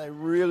 and they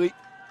really...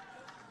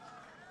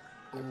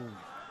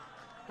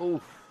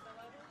 Ooh.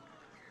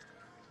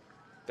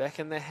 Back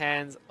in the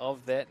hands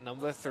of that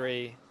number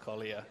 3,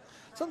 Collier.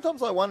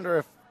 Sometimes I wonder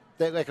if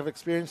that lack of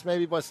experience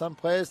maybe by some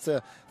players,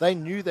 they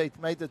knew they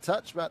made the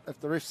touch, but if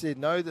the ref said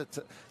no, that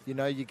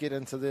you get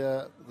into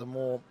the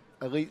more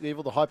elite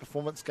level, the high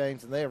performance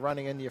games, and they're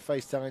running in your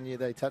face telling you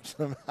they touched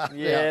them.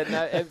 Yeah,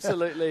 no,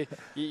 absolutely.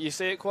 You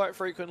see it quite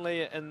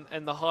frequently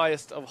in the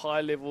highest of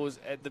high levels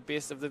at the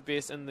best of the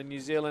best in the New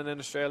Zealand and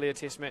Australia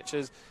test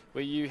matches,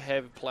 where you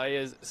have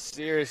players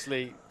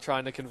seriously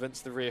trying to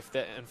convince the ref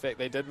that in fact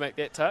they did make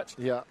that touch.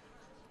 Yeah.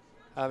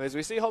 As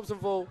we see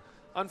Hobsonville,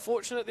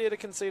 unfortunate there to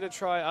concede a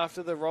try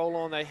after the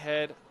roll-on they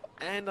had,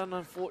 and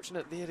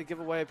unfortunate there to give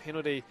away a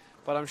penalty.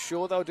 But I'm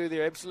sure they'll do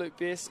their absolute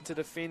best to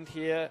defend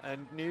here. A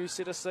new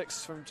set of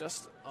 6 from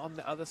just on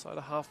the other side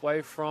of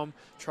halfway from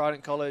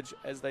Trident College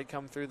as they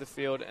come through the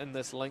field in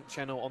this link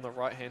channel on the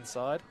right-hand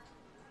side.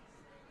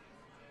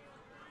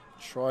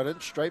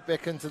 Trident straight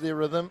back into their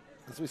rhythm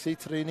as we see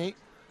Trini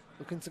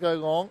looking to go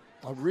long.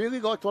 I really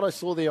liked what I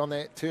saw there on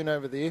that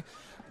turnover there.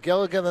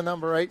 Gallagher, the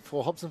number 8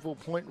 for Hobsonville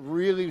Point,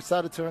 really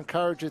started to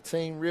encourage her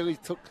team, really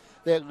took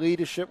that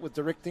leadership with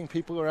directing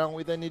people around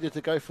where they needed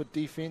to go for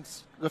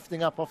defence,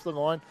 lifting up off the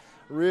line.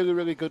 Really,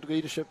 really good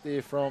leadership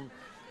there from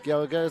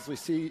Gallagher as we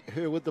see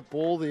her with the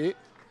ball there.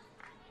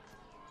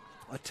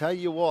 I tell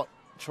you what,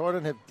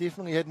 Trident have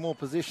definitely had more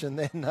possession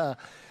than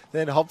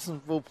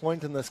Hobsonville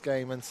Point in this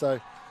game, and so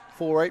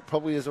 4-8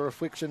 probably is a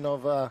reflection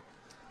of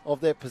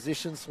that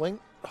possession swing.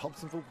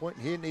 Hobsonville Point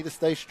here need to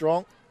stay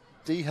strong.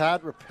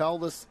 D-hard, repel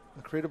this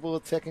incredible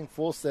attacking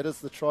force that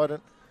is the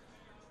Trident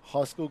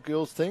High School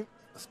girls team.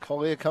 As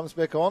Collier comes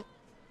back on.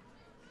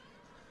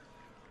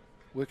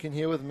 Working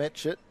here with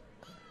Matchett.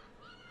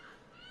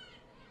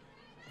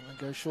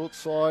 Go short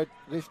side,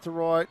 left to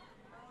right,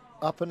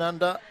 up and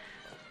under.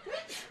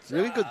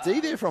 Really good D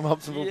there from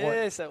Hobsonville Point.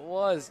 Yes, it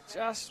was.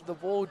 Just the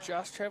ball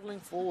just travelling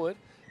forward,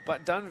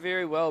 but done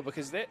very well,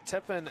 because that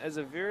tip-in is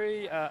a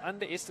very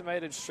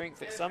underestimated strength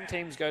that some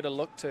teams go to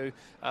look to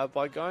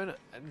by going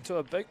into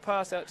a big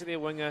pass out to their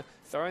winger,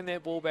 throwing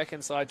that ball back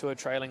inside to a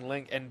trailing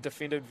link, and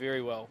defended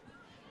very well.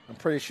 I'm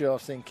pretty sure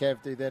I've seen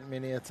Cav do that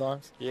many a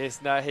times. Yes,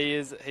 no, he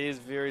is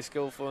very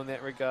skillful in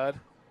that regard.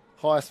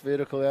 Highest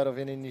vertical out of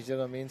any New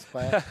Zealand men's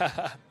player.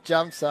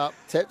 Jumps up,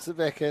 taps it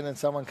back in, and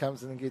someone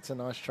comes in and gets a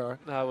nice try.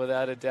 No,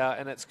 without a doubt.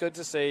 And it's good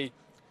to see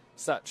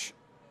such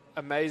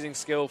amazing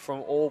skill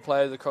from all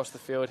players across the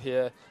field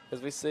here,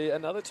 as we see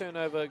another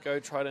turnover go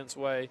Trident's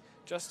way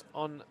just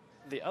on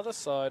the other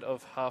side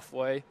of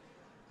halfway.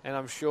 And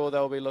I'm sure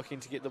they'll be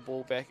looking to get the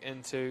ball back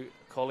into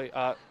Collier's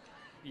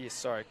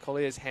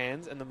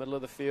hands in the middle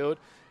of the field.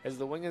 as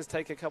the wingers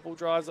take a couple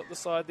drives up the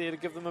side there to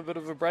give them a bit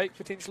of a break,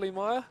 potentially,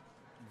 Maya?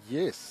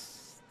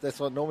 Yes, that's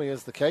what normally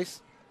is the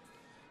case.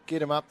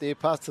 Get him up there,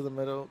 pass to the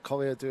middle,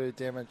 Collier do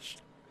damage.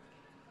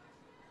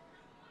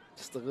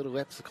 Just a little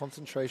lapse of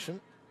concentration.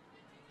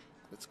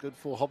 It's good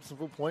for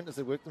Hobsonville Point as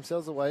they work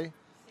themselves away.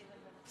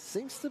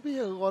 Seems to be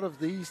a lot of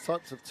these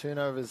types of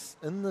turnovers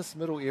in this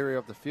middle area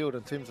of the field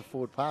in terms of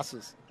forward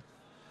passes.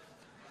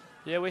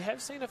 Yeah, we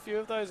have seen a few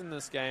of those in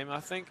this game.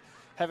 I think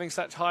having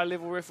such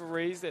high-level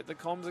referees that the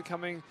comms are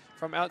coming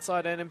from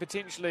outside in, and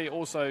potentially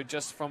also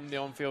just from the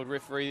on-field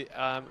referee,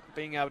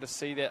 being able to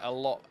see that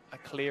a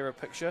clearer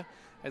picture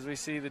as we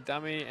see the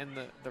dummy and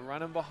the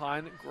run in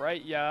behind.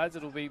 Great yards.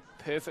 It'll be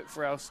perfect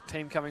for our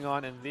team coming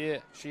on, and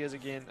there she is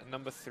again,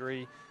 number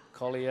 3,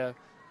 Collier.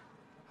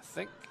 I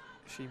think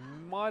she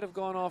might have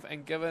gone off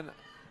and given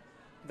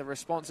the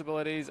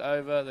responsibilities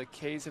over. The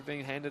keys have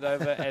been handed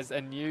over as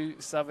a new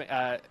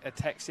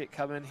attack set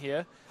come in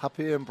here. Hape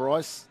and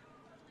Bryce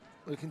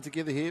working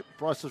together here.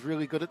 Bryce was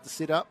really good at the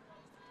setup.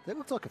 That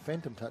looked like a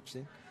phantom touch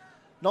then.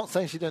 Not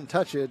saying she didn't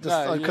touch it,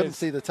 I couldn't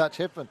see the touch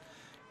happen.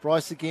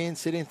 Bryce again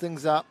setting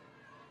things up.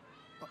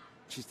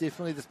 She's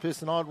definitely this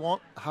person I'd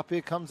want.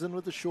 Hape comes in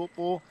with the short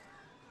ball.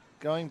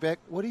 Going back,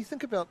 what do you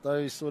think about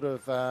those sort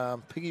of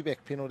piggyback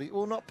penalty?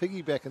 Well, not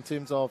piggyback in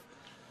terms of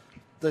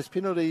those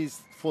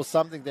penalties for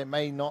something that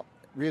may not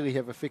really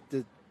have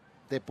affected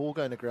that ball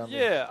going to ground.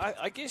 Yeah,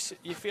 I guess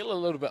you feel a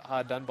little bit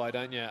hard done by,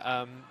 don't you?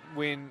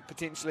 When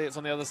potentially it's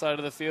on the other side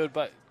of the field,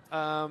 but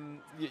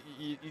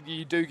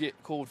you do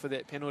get called for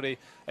that penalty.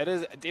 It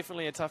is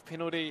definitely a tough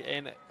penalty,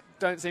 and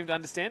don't seem to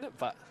understand it,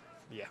 but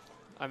yeah.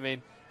 I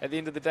mean, at the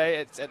end of the day,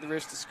 it's at the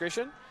ref's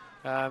discretion.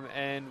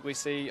 And we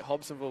see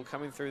Hobsonville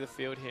coming through the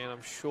field here, and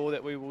I'm sure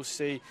that we will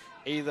see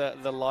either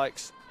the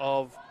likes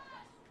of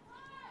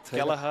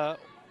Gallagher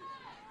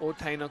or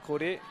Taina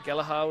Kore.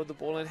 Gallagher with the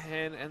ball in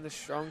hand and the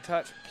strong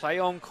touch. Play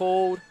on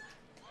called.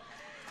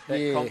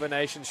 That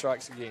combination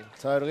strikes again.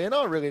 Totally, and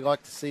I really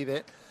like to see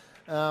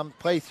that.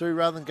 Play through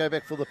rather than go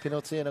back for the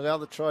penalty and allow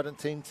the Trident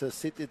team to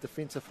set their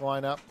defensive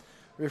line up.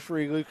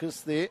 Referee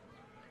Lucas there.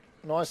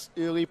 Nice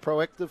early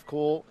proactive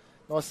call.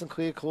 Nice and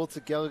clear call to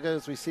Gallagher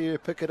as we see her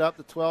pick it up.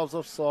 The 12's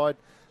offside.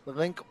 The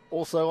link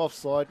also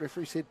offside.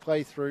 Referee said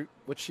play through,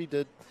 which she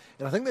did.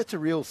 And I think that's a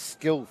real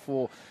skill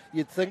for,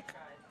 you'd think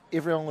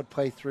everyone would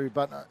play through,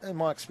 but in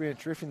my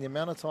experience, refereeing, the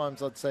amount of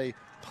times I'd say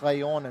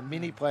play on, and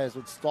many players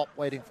would stop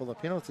waiting for the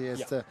penalty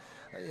as to,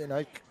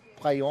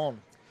 play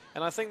on.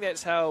 And I think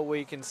that's how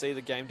we can see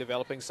the game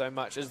developing so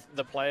much, is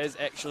the players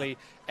actually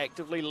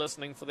actively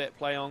listening for that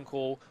play-on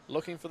call,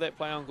 looking for that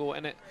play-on call,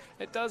 and it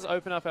does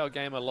open up our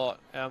game a lot.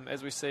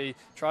 As we see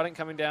Trident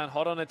coming down,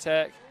 hot on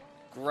attack,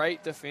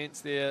 great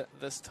defence there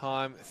this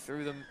time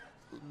through the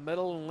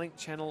middle link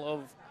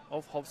channel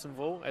of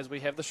Hobsonville, as we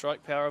have the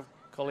strike power of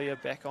Collier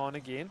back on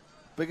again.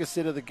 Biggest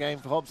set of the game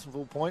for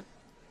Hobsonville Point.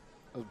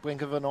 A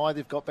blink of an eye,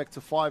 they've got back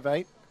to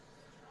 5-8.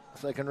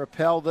 If they can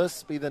repel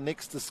this, be the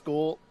next to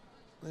score,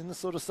 then this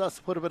sort of starts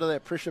to put a bit of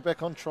that pressure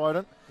back on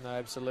Trident. No,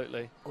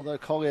 absolutely. Although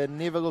Collier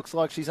never looks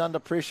like she's under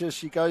pressure.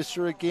 She goes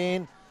through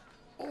again.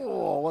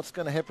 Oh, what's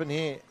going to happen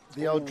here?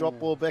 The old drop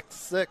ball back to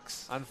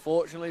 6.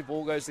 Unfortunately,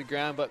 ball goes to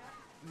ground, but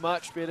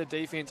much better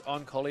defence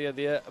on Collier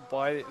there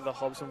by the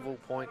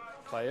Hobsonville Point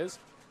players.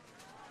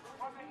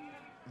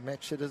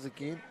 Match hitters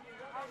again.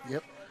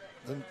 Yep.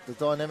 The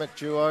dynamic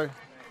duo.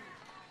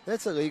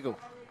 That's illegal.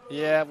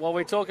 Yeah, well,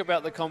 we talk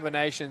about the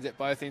combinations at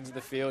both ends of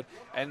the field,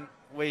 and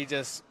we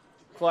just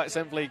quite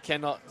simply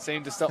cannot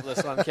seem to stop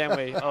this one, can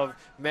we? Of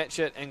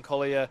Matchett and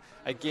Collier.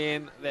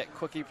 Again, that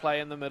quickie play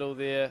in the middle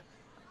there.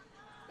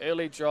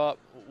 Early drop,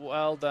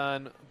 well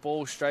done.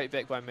 Ball straight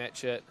back by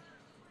Matchett.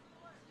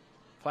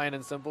 Plain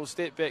and simple.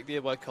 Step back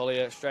there by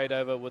Collier. Straight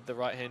over with the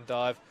right-hand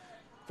dive.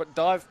 But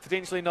dive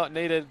potentially not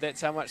needed.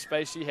 That's how much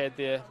space she had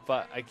there.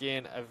 But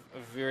again, a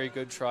very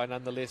good try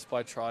nonetheless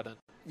by Trident.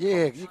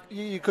 Yeah,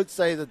 you could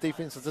say the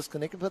defence was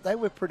disconnected, but they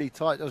were pretty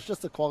tight. It was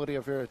just the quality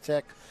of her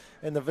attack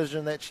and the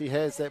vision that she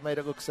has that made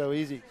it look so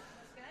easy.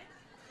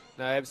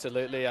 No,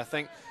 absolutely. I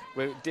think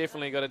we've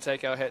definitely got to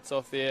take our hats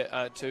off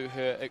there to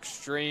her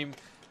extreme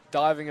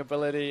diving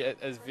ability. It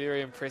is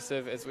very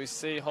impressive as we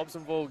see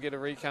Hobsonville get a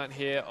recount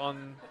here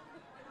on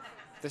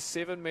the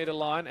 7-metre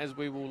line as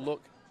we will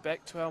look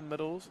back to our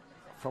middles.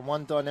 From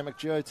one dynamic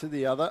duo to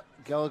the other,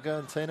 Gallagher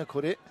and Tina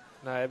Kore.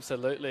 No,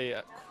 absolutely.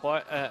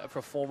 Quite a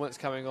performance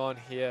coming on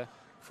here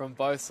from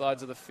both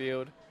sides of the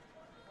field.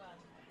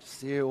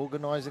 Just here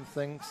organising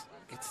things.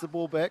 Gets the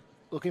ball back,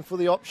 looking for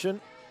the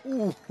option.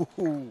 Ooh.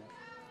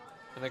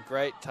 And a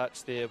great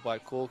touch there by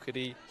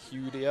Korkiri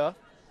Hudia.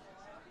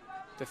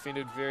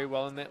 Defended very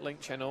well in that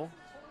link channel.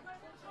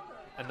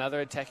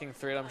 Another attacking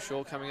threat, I'm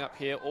sure, coming up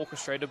here,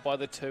 orchestrated by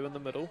the 2 in the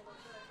middle.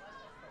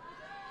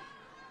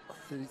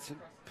 32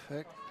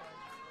 pick.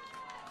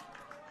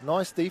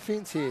 Nice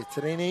defence here.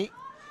 Tarini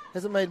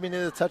hasn't made many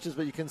of the touches,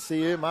 but you can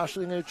see her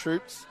marshalling her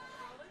troops,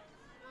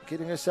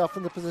 getting herself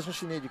in the position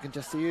she needs. You can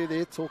just see her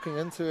there talking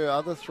into her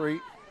other 3,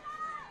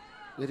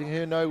 letting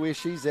her know where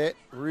she's at.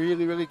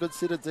 Really, really good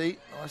set of D.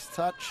 Nice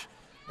touch.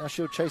 Now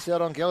she'll chase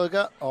out on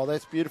Gallagher. Oh,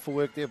 that's beautiful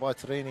work there by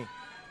Tarini.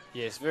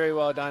 Yes, very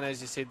well done,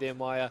 as you said there,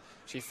 Maya.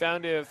 She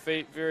found her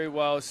feet very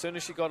well. As soon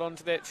as she got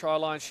onto that try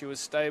line, she was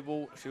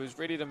stable. She was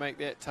ready to make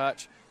that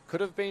touch. Could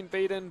have been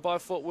beaten by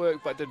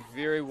footwork, but did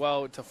very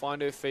well to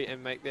find her feet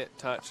and make that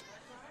touch.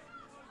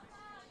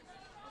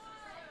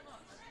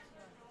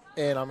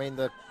 And, I mean,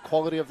 the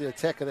quality of the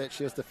attacker that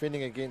she was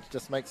defending against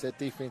just makes that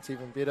defense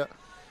even better.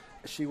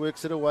 She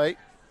works it away.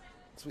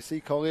 As we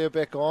see Collier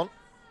back on.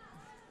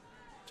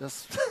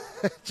 Just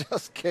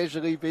just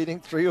casually beating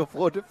 3 or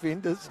 4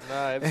 defenders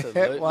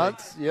at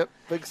once. Yep,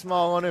 big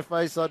smile on her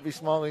face. I'd be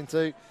smiling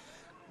too.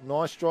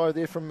 Nice drive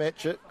there from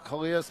Matchett.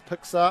 Collier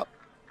picks up.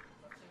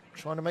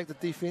 Trying to make the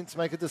defence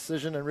make a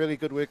decision, and really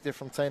good work there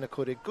from Taina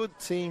Kore. Good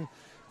team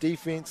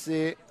defence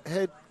there.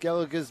 Had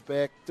Gallagher's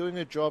back, doing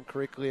her job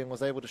correctly, and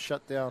was able to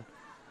shut down.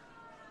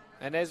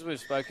 And as we've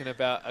spoken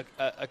about,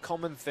 a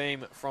common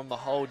theme from the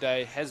whole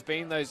day has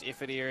been those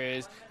effort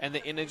areas and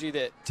the energy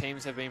that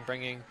teams have been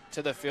bringing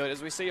to the field.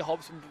 As we see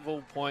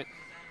Hobsonville Point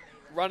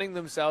running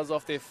themselves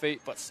off their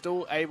feet, but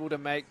still able to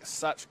make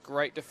such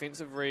great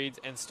defensive reads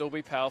and still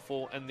be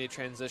powerful in their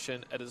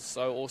transition. It is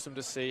so awesome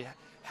to see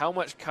how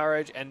much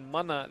courage and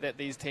mana that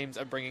these teams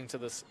are bringing to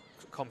this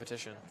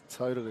competition.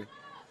 Totally.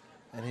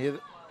 And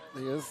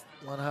there's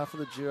one half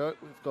of the duo.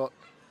 We've got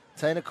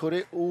Taina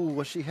Kore. Ooh,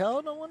 was she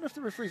held? I wonder if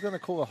the referee's going to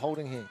call a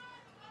holding here.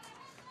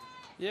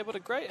 Yeah, but a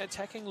great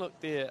attacking look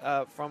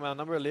there from our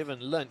number 11,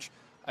 Lynch.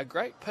 A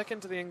great pick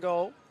into the end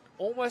goal.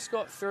 Almost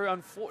got through,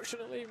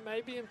 unfortunately,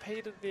 maybe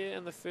impeded there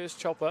in the first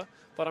chopper,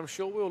 but I'm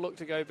sure we'll look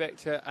to go back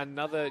to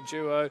another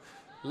duo.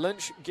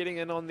 Lynch getting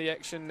in on the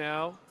action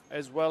now,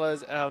 as well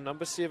as our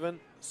number 7,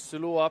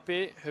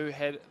 Suluape, who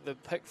had the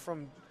pick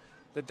from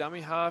the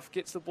dummy half,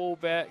 gets the ball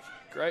back.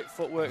 Great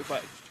footwork,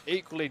 but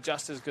equally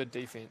just as good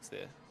defense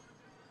there.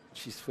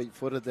 She's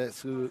fleet-footed, that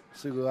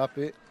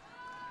Suluape.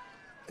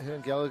 Her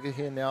and Gallagher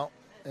here now.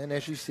 And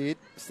as you said,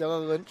 Stella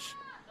Lynch,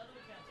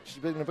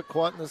 she's been a bit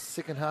quiet in the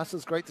second half, so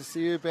it's great to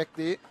see her back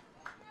there.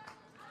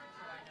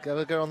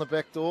 Gallagher on the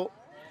back door.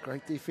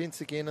 Great defence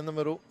again in the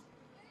middle.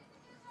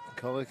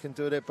 Collier can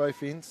do it at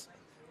both ends.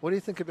 What do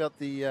you think about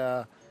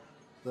the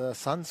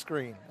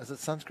sunscreen? Is it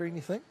sunscreen,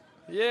 you think?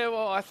 Yeah,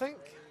 well,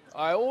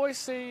 I always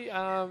see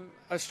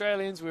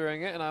Australians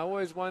wearing it, and I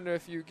always wonder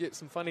if you get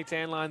some funny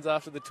tan lines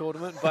after the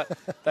tournament, but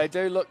they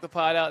do look the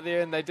part out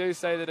there, and they do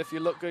say that if you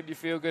look good, you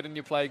feel good, and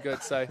you play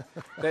good, so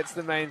that's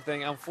the main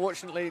thing.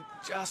 Unfortunately,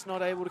 just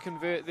not able to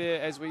convert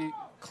there as we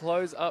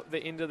close up the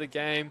end of the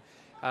game.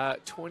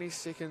 20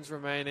 seconds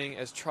remaining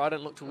as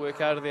Trident look to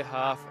work out of their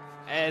half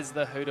as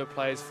the Hooter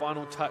plays.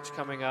 Final touch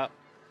coming up.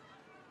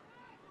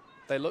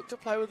 They look to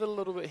play with it a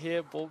little bit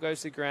here. Ball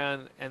goes to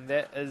ground, and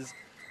that is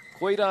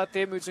Koira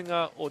te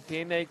mutunga o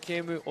tēnei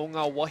kēmu o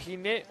ngā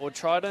wahine o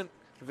Trident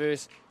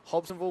versus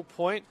Hobsonville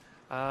Point.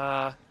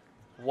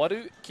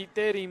 Waru ki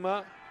te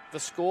rima, the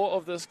score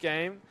of this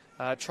game.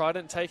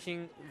 Trident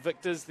taking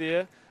victors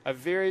there. A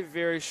very,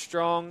 very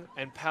strong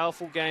and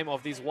powerful game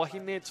of these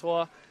wahine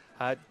toa.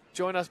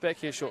 Join us back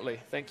here shortly.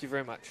 Thank you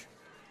very much.